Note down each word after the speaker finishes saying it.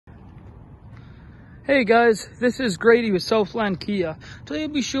Hey guys, this is Grady with Southland Kia. Today I'll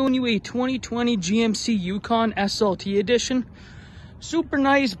be showing you a 2020 GMC Yukon SLT edition. Super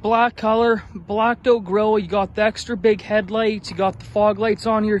nice black color, blacked out grille. You got the extra big headlights, you got the fog lights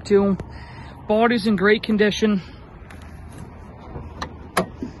on here too. Body's in great condition.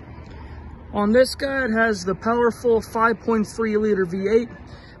 On this guy it has the powerful 5.3 liter V8.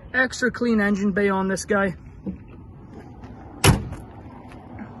 Extra clean engine bay on this guy.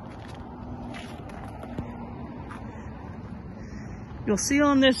 You'll see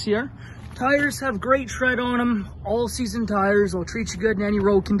on this here, tires have great tread on them. All season tires will treat you good in any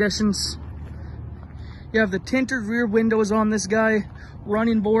road conditions. You have the tinted rear windows on this guy,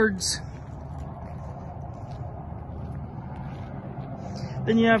 running boards.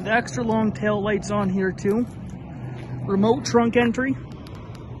 Then you have the extra long tail lights on here too. Remote trunk entry.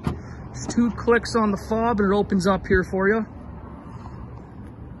 Just 2 clicks on the fob and it opens up here for you.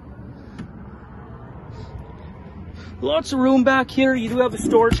 Lots of room back here. You do have a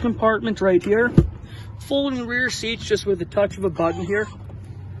storage compartment right here. Folding rear seats just with the touch of a button here.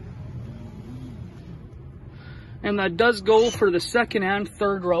 And that does go for the second and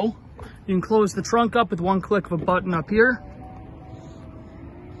third row. You can close the trunk up with 1 click of a button up here.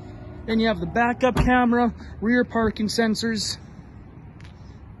 Then you have the backup camera, rear parking sensors.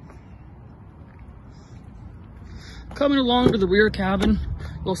 Coming along to the rear cabin,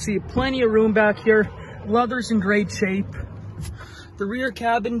 you'll see plenty of room back here. Leather's in great shape. The rear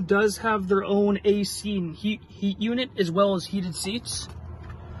cabin does have their own AC and heat unit as well as heated seats.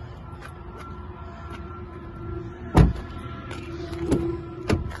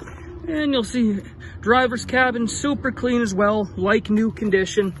 And you'll see driver's cabin super clean as well, like new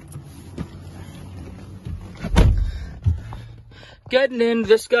condition. Getting in,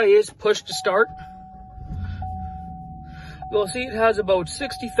 this guy is push to start. You'll see it has about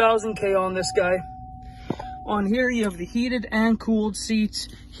 60,000 K on this guy. On here you have the heated and cooled seats,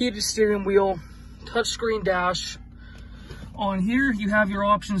 heated steering wheel, touchscreen dash. On here you have your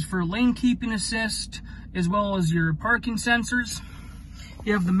options for lane keeping assist as well as your parking sensors.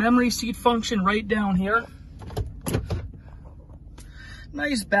 You have the memory seat function right down here.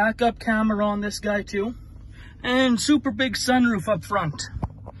 Nice backup camera on this guy too. And super big sunroof up front.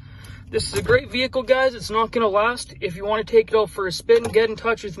 This is a great vehicle, guys. It's not going to last. If you want to take it out for a spin, get in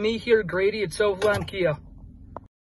touch with me here, Grady at Southland Kia.